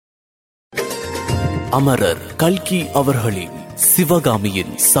அமரர் கல்கி அவர்களின்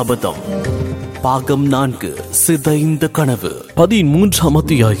சிவகாமியின் சபதம் பாகம் 4 சிதைந்த கனவு 13ஆம்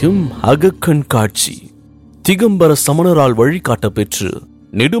அத்தியாயம் அகக்கண் காட்சி. திகம்பர சமணரால் வழிகாட்ட பெற்று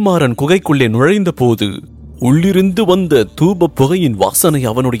நெடுமாறன் குகைக்குள்ளே நுழைந்த போது உள்ளிருந்து வந்த தூப புகையின் வாசனை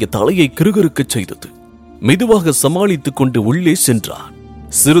அவனுடைய தலையை கிறுகிறுக்கச் செய்தது. மெதுவாக சமாளித்துக் கொண்டு உள்ளே சென்றான்.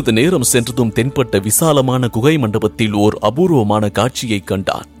 சிறிது நேரம் சென்றதும் தென்பட்ட விசாலமான குகை மண்டபத்தில் ஓர் அபூர்வமான காட்சியை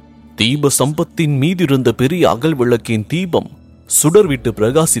கண்டான். தீப சம்பத்தின் மீதிருந்த பெரிய அகல் விளக்கின் தீபம் சுடர்விட்டு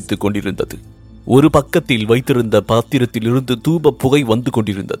பிரகாசித்துக் கொண்டிருந்தது. ஒரு பக்கத்தில் வைத்திருந்த பாத்திரத்தில் இருந்து தூப புகை வந்து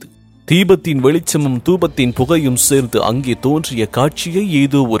கொண்டிருந்தது. தீபத்தின் வெளிச்சமும் தூபத்தின் புகையும் சேர்ந்து அங்கே தோன்றிய காட்சியை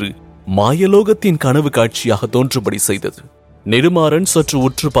ஏதோ ஒரு மாயலோகத்தின் கனவு காட்சியாக தோன்றும்படி செய்தது. நெடுமாறன் சற்று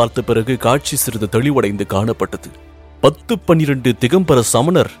உற்று பார்த்த பிறகு காட்சி சிறிது தெளிவடைந்து காணப்பட்டது. 10-12 திகம்பர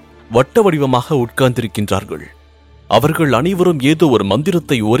சமணர் வட்ட வடிவமாக உட்கார்ந்திருக்கின்றார்கள். அவர்கள் அனைவரும் ஏதோ ஒரு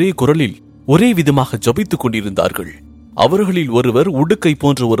மந்திரத்தை ஒரே குரலில் ஒரே விதமாக ஜபித்துக் கொண்டிருந்தார்கள். அவர்களில் ஒருவர் உடுக்கை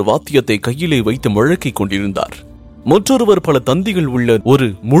போன்ற ஒரு வாத்தியத்தை கையிலே வைத்து முழக்கிக் கொண்டிருந்தார். மற்றொருவர் பல தந்திகள் உள்ள ஒரு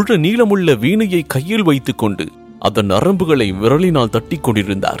முழு நீளமுள்ள வீணையை கையில் வைத்துக் கொண்டு அதன் நரம்புகளை விரலினால் தட்டிக்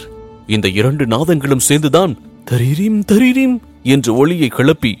கொண்டிருந்தார். இந்த 2 நாதங்களும் சேர்ந்துதான் தரீரீம் தரீரீம் என்று ஒளியை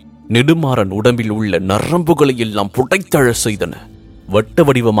கிளப்பி நெடுமாறன் உடம்பில் உள்ள நரம்புகளை எல்லாம் புடைத்தழ செய்தன. வட்ட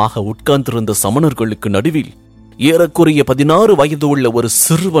வடிவமாக உட்கார்ந்திருந்த சமணர்களுக்கு நடுவில் ஏறக்குறைய 16 வயது உள்ள ஒரு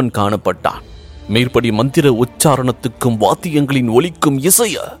சிறுவன் காணப்பட்டான். மேற்படி மந்திர உச்சாரணத்துக்கும் வாத்தியங்களின் ஒலிக்கும்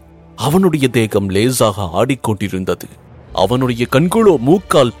இசைய அவனுடைய தேகம் லேசாக ஆடிக்கொண்டிருந்தது. அவனுடைய கண்களோ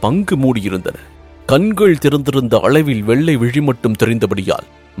மூக்கால் பங்கு மூடியிருந்தன. கண்கள் திறந்திருந்த அளவில் வெள்ளை விழி மட்டும் தெரிந்தபடியால்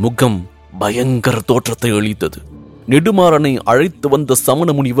முகம் பயங்கர தோற்றத்தை அளித்தது. நெடுமாறனை அழைத்து வந்த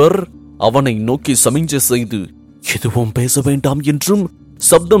சமண முனிவர் அவனை நோக்கி சமிஞ்சை செய்து எதுவும் பேச வேண்டாம் என்றும்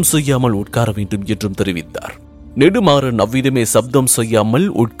சப்தம் செய்யாமல் உட்கார வேண்டும் என்றும் தெரிவித்தார். நெடுமாறன் அவ்விதமே சப்தம் செய்யாமல்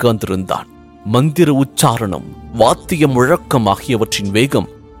உட்கார்ந்திருந்தான். மந்திர உச்சாரணம், வாத்திய முழக்கம் ஆகியவற்றின் வேகம்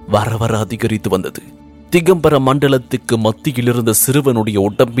வர வர அதிகரித்து வந்தது. திகம்பர மண்டலத்துக்கு மத்தியில் இருந்த சிறுவனுடைய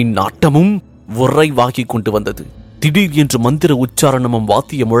உடம்பின் நாட்டமும் உறைவாகி கொண்டு வந்தது. திடீர் என்று மந்திர உச்சாரணமும்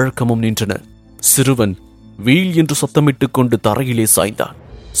வாத்திய முழக்கமும் நின்றன. சிறுவன் வீல் என்று சத்தமிட்டுக் கொண்டு தரையிலே சாய்ந்தான்.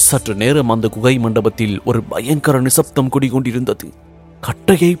 சற்று நேரம் அந்த குகை மண்டபத்தில் ஒரு பயங்கர நிசப்தம் குடிகொண்டிருந்தது.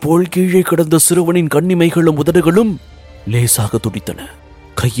 கட்டையை போல் கீழே கிடந்த சிறுவனின் கண்ணிமைகளும் உதடுகளும் லேசாக துடித்தன.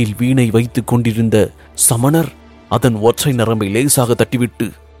 கையில் வீணை வைத்துக் கொண்டிருந்த சமணர் அதன் ஒற்றை நரம்பை லேசாக தட்டிவிட்டு,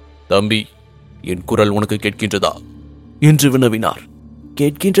 தம்பி, என் குரல் உனக்கு கேட்கின்றதா என்று வினவினார்.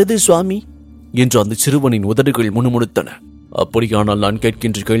 கேட்கின்றது சுவாமி என்று அந்த சிறுவனின் உதடுகள் முணுமுணுத்தன. அப்படியானால் நான்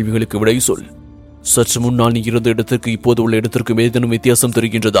கேட்கின்ற கேள்விகளுக்கு விடை சொல். சற்று முன்னால் நீ இருந்த இடத்திற்கு இப்போது உள்ள இடத்திற்கு ஏதேனும் வித்தியாசம்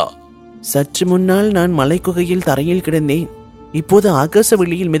தெரிகின்றதா? சற்று முன்னால் நான் மலைக்குகையில் தரையில் கிடந்தேன். இப்போது ஆகாச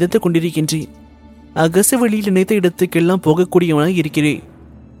வெளியில் மிதத்துக் கொண்டிருக்கின்றேன். ஆகாச வெளியில் நினைத்த இடத்துக்கெல்லாம் போகக்கூடியவனாய் இருக்கிறேன்.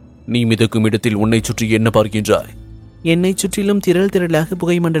 நீ மிதக்கும் இடத்தில் உன்னை சுற்றி என்ன பார்க்கின்றாய்? என்னை சுற்றிலும் திரள் திரளாக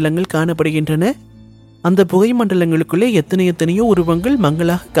புகை மண்டலங்கள் காணப்படுகின்றன. அந்த புகை மண்டலங்களுக்குள்ளே எத்தனையோ உருவங்கள்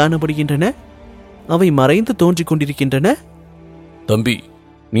மங்களாக காணப்படுகின்றன. அவை மறைந்து தோன்றிக் கொண்டிருக்கின்றன. தம்பி,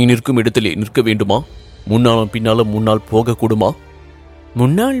 நீ நிற்கும் இடத்திலே நிற்க வேண்டுமா? முன்னாலும் பின்னாலும் முன்னால் போகக்கூடுமா?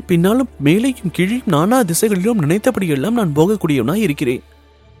 முன்னால் பின்னாலும் மேலையும் கீழையும் நானா திசைகளிலும் நினைத்தபடியெல்லாம் நான் போகக்கூடியவனாய் இருக்கிறேன்.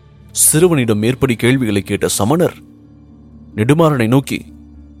 சிறுவனிடம் மேற்படி கேள்விகளை கேட்ட சமணர் நெடுமாறனை நோக்கி,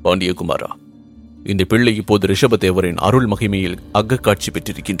 பாண்டியகுமாரா, இந்த பிள்ளை இப்போது ரிஷபதேவரின் அருள் மகிமையில் அகக்காட்சி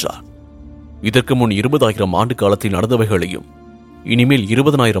பெற்றிருக்கின்றார். இதற்கு முன் 20,000 ஆண்டு காலத்தில் நடந்தவைகளையும் இனிமேல்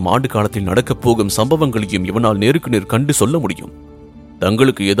 20,000 ஆண்டு காலத்தில் நடக்கப் போகும் சம்பவங்களையும் இவனால் நேருக்கு நேர் கண்டு சொல்ல முடியும்.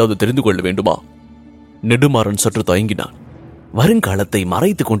 தங்களுக்கு ஏதாவது தெரிந்து கொள்ள வேண்டுமா? நெடுமாறன் சற்று தயங்கினான். வருங்காலத்தை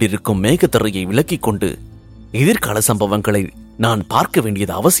மறைத்துக் கொண்டிருக்கும் மேகத்திரையை விலக்கிக் கொண்டு எதிர்கால சம்பவங்களை நான் பார்க்க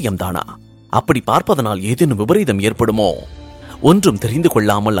வேண்டியது அவசியம்தானா? அப்படி பார்ப்பதனால் ஏதேனும் விபரீதம் ஏற்படுமோ? ஒன்றும் தெரிந்து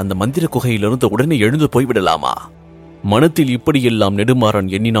கொள்ளாமல் அந்த மந்திர குகையிலிருந்து உடனே எழுந்து போய்விடலாமா? மனத்தில் இப்படியெல்லாம்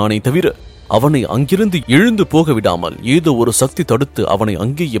நெடுமாறன் எண்ணினானே தவிர அவனை அங்கிருந்து எழுந்து போக விடாமல் ஏதோ ஒரு சக்தி தடுத்து அவனை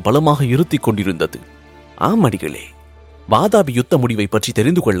அங்கேயே பலமாக இருத்திக் கொண்டிருந்தது. ஆமடிகளே, வாதாபி யுத்த முடிவை பற்றி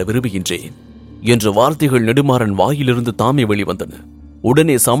தெரிந்து கொள்ள விரும்புகின்றேன் என்ற வார்த்தைகள் நெடுமாறன் வாயிலிருந்து தாமே வெளிவந்தன.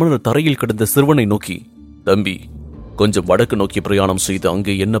 உடனே சமணர் தரையில் கிடந்த சிறுவனை நோக்கி, தம்பி, கொஞ்சம் வடக்கு நோக்கி பிரயாணம் செய்து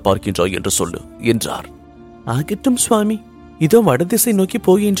அங்கே என்ன பார்க்கின்றாய் என்று சொல்லு என்றார். ஆகட்டும் சுவாமி, இதோ வடதிசை நோக்கி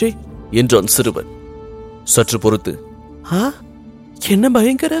போகின்றேன் என்றான் சிறுவன். சற்று பொறுத்து, என்ன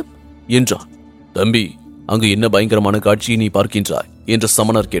பயங்கரம் என்றான். தம்பி, அங்கு என்ன பயங்கரமான காட்சியை நீ பார்க்கின்றாய் என்று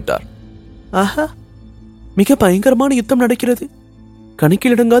சமணர் கேட்டார். ஆஹா, மிக பயங்கரமான யுத்தம் நடக்கிறது.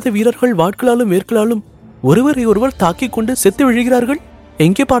 கணக்கிலடங்காத வீரர்கள் வாட்களாலும் வேர்களாலும் ஒருவரை ஒருவர் தாக்கிக் கொண்டு செத்து விழுகிறார்கள்.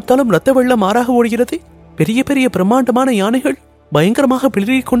 எங்கே பார்த்தாலும் ரத்த வெள்ளம் மாறாக ஓடுகிறது. பெரிய பெரிய பிரம்மாண்டமான யானைகள் பயங்கரமாக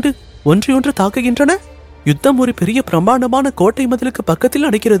பிளறிக் கொண்டு ஒன்றையொன்று தாக்குகின்றன. யுத்தம் ஒரு பெரிய பிரம்மாண்டமான கோட்டை மதிலுக்கு பக்கத்தில்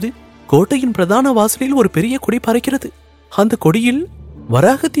நடக்கிறது. கோட்டையின் பிரதான வாசலில் ஒரு பெரிய கொடி பறக்கிறது. அந்த கொடியில்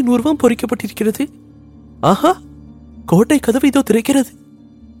வராகத்தின் உருவம் பொறிக்கப்பட்டிருக்கிறது. ஆஹா, கோட்டை கதவு இதோ திறக்கிறது.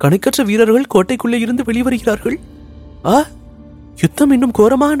 கணக்கற்ற வீரர்கள் கோட்டைக்குள்ளே இருந்து வெளிவருகிறார்கள். யுத்தம் இன்னும்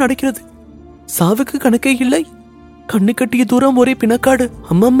கோரமாக நடக்கிறது. சாவுக்கு கணக்கே இல்லை. கண்ணு கட்டிய தூரம் ஒரே பிணக்காடு.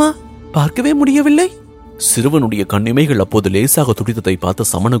 அம்மம்மா, பார்க்கவே முடியவில்லை. சிறுவனுடைய கண்ணிமைகள் அப்போது லேசாக துடித்ததை பார்த்த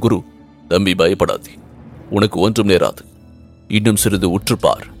சமணகுரு, தம்பி பயப்படாதே, உனக்கு ஒன்றும் நேராது. இன்னும் சிறிது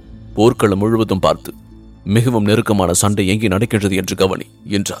உற்றுப்பார். போர்க்களம் முழுவதும் பார்த்து மிகவும் நெருக்கமான சண்டை எங்கே நடக்கின்றது என்று கவனி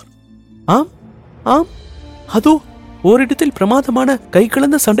என்றார். ஆம் ஆம், அதோ ஓரிடத்தில் பிரமாதமான கை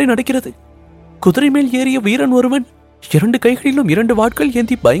கலந்த சண்டை நடக்கிறது. குதிரை மேல் ஏறிய வீரன் ஒருவன் 2 கைகளிலும் 2 வாட்கள்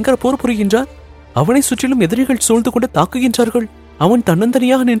ஏந்தி பயங்கர போர் புரிகின்றான். அவனை சுற்றிலும் எதிரிகள் சூழ்ந்து கொண்டு தாக்குகின்றார்கள். அவன்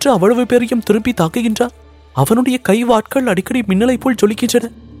தன்னந்தனியாக நின்று அவ்வளவு பேரையும் திருப்பி தாக்குகின்றான். அவனுடைய கை வாட்கள் அடிக்கடி மின்னலை போல் ஜொலிக்கின்றன.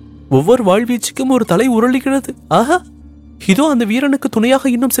 ஒவ்வொரு வாழ்வீச்சுக்கும் ஒரு தலை உருளுகிறது. ஆஹா, இதோ அந்த வீரனுக்கு துணையாக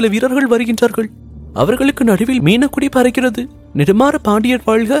இன்னும் சில வீரர்கள் வருகின்றார்கள். அவர்களுக்கு நடுவில் மீனக்குடி பறக்கிறது. நெடுமாற பாண்டியர்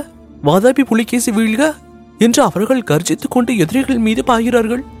வாழ்க, வாதாபி புலிகேசி வீழ்க என்று அவர்கள் கர்ஜித்துக் கொண்டு எதிரிகள் மீது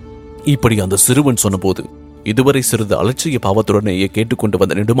பாய்கிறார்கள். இப்படி அந்த சிறுவன் சொன்னபோது இதுவரை சிறிது அலட்சிய பாவத்துடனேயே கேட்டுக்கொண்டு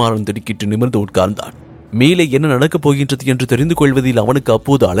வந்த நெடுமாறன் திடுக்கிட்டு நிமிர்ந்து உட்கார்ந்தான். மேலே என்ன நடக்கப் போகின்றது என்று தெரிந்து கொள்வதில் அவனுக்கு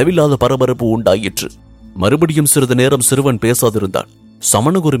அப்போது அளவில்லாத பரபரப்பு உண்டாயிற்று. மறுபடியும் சிறிது நேரம் சிறுவன் பேசாதிருந்தான்.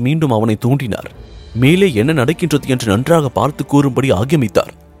 சமணகுரு மீண்டும் அவனை தூண்டினார். மேலே என்ன நடக்கின்றது என்று நன்றாக பார்த்து கூறும்படி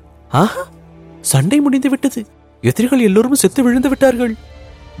ஆக்கியமித்தார். ஆஹா, சண்டை முடிந்து விட்டது. எதிரிகள் எல்லோரும் செத்து விழுந்து விட்டார்கள்.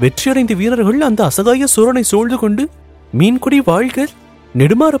 வெற்றியடைந்த வீரர்கள் அந்த அசகாய சூரனை சூழ்ந்து கொண்டு மீன்குடி வாழ்க,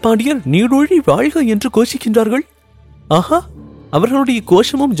 நெடுமாற பாண்டியர் நீடூழி வாழ்க என்று கோஷிக்கின்றார்கள். ஆஹா, அவர்களுடைய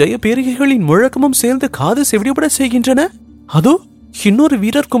கோஷமும் ஜெய பேரிகைகளின் முழக்கமும் சேர்ந்து காது செவிடிபட செய்கின்றன. அதோ இன்னொரு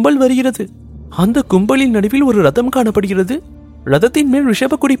வீரர் கும்பல் வருகிறது. அந்த கும்பலின் நடுவில் ஒரு ரதம் காணப்படுகிறது. ரதத்தின் மேல்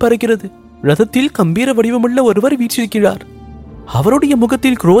ரிஷபக்குடி பறக்கிறது. ரதத்தில் கம்பீர வடிவமுள்ள ஒருவர் வீற்றிருக்கிறார். அவருடைய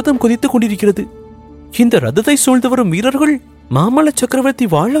முகத்தில் குரோதம் கொதித்துக் கொண்டிருக்கிறது. இந்த ரதத்தை சூழ்ந்து வரும் வீரர்கள் மாமல்ல சக்கரவர்த்தி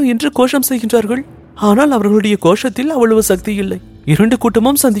வாழ என்று கோஷம் செய்கின்றார்கள். ஆனால் அவர்களுடைய கோஷத்தில் அவ்வளவு சக்தி இல்லை. 2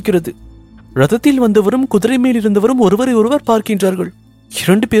 கூட்டமும் சந்திக்கிறது. ரதத்தில் வந்தவரும் குதிரை மேல் இருந்தவரும் ஒருவரை ஒருவர் பார்க்கின்றார்கள்.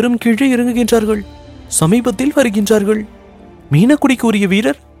 2 பேரும் கீழே இறங்குகின்றார்கள். சமீபத்தில் வருகின்றார்கள். மீனக்குடிக்கு உரிய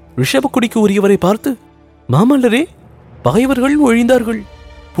வீரர் ரிஷபக்குடிக்கு உரியவரை பார்த்து, மாமல்லரே, பகைவர்கள் ஒழிந்தார்கள்.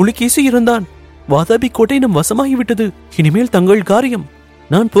 புலிகேசி இருந்தான். வாதாபி கோட்டை நம் வசமாகிவிட்டது. இனிமேல் தங்கள் காரியம்.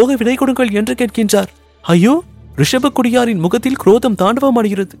 நான் போக விடை கொடுங்கள் என்று கேட்கின்றார். ஐயோ, ரிஷபக்குடியாரின் முகத்தில் குரோதம்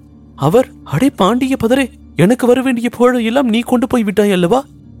தாண்டவமாடுகிறது. அவர், அடே பாண்டிய பதரே, எனக்கு வரவேண்டிய புகழை எல்லாம் நீ கொண்டு போய் விட்டாய் அல்லவா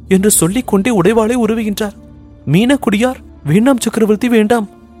என்று சொல்லிக் கொண்டே உடைவாளை உருவுகின்றார். மீனக்குடியார், வேண்டாம் சக்கரவர்த்தி, வேண்டாம்,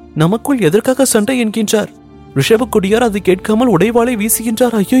 நமக்குள் எதற்காக சண்டை என்கின்றார். ரிஷபக்குடியார் அதை கேட்காமல் உடைவாளை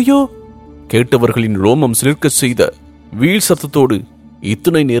வீசுகின்றார். ஐயோ! கேட்டவர்களின் ரோமம் சிலிர்க்க செய்த வீழ் சத்தத்தோடு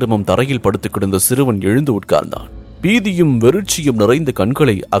இத்தனை நேரமும் தரையில் படுத்து கிடந்த சிறுவன் எழுந்து உட்கார்ந்தான். பீதியும் வெறிச்சியும் நிறைந்த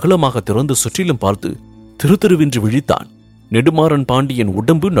கண்களை அகலமாக திறந்து சுற்றிலும் பார்த்து திருத்தருவென்று விழித்தான். நெடுமாறன் பாண்டியன்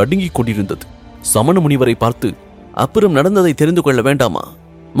உடம்பு நடுங்கிக் கொண்டிருந்தது. சமண முனிவரை பார்த்து, அப்புறம் நடந்ததை தெரிந்து கொள்ள வேண்டாமா?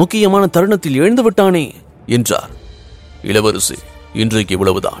 முக்கியமான தருணத்தில் எழுந்து விட்டானே என்றார். இளவரசி, இன்றைக்கு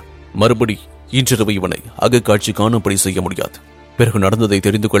இவ்வளவுதான். மறுபடி இன்றிரவு இவனை அகக்காட்சி காணும்படி செய்ய முடியாது. பிறகு நடந்ததை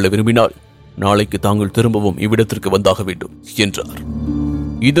தெரிந்து கொள்ள விரும்பினால் நாளைக்கு தாங்கள் திரும்பவும் இவ்விடத்திற்கு வந்தாக வேண்டும் என்றார்.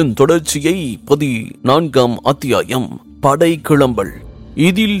 இதன் தொடர்ச்சியை 14ஆம் அத்தியாயம் படை கிளம்பல்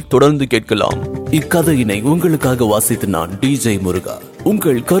இதில் தொடர்ந்து கேட்கலாம். இக்கதையினை உங்களுக்காக வாசித்து நான் DJ முருகா.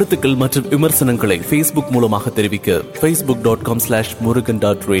 உங்கள் கருத்துக்கள் மற்றும் விமர்சனங்களை Facebook மூலமாக தெரிவிக்க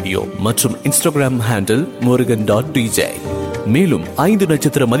facebook.com/murugan.radio மற்றும் Instagram ஹேண்டில் murugan.dj. மேலும் 5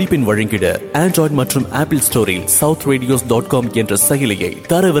 நட்சத்திர மதிப்பெண் வழங்கிட ஆண்ட்ராய்டு மற்றும் ஆப்பிள் ஸ்டோரில் southradios.com என்ற செயலியை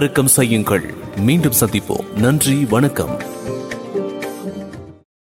தரவிறக்கம் செய்யுங்கள். மீண்டும் சந்திப்போம். நன்றி, வணக்கம்.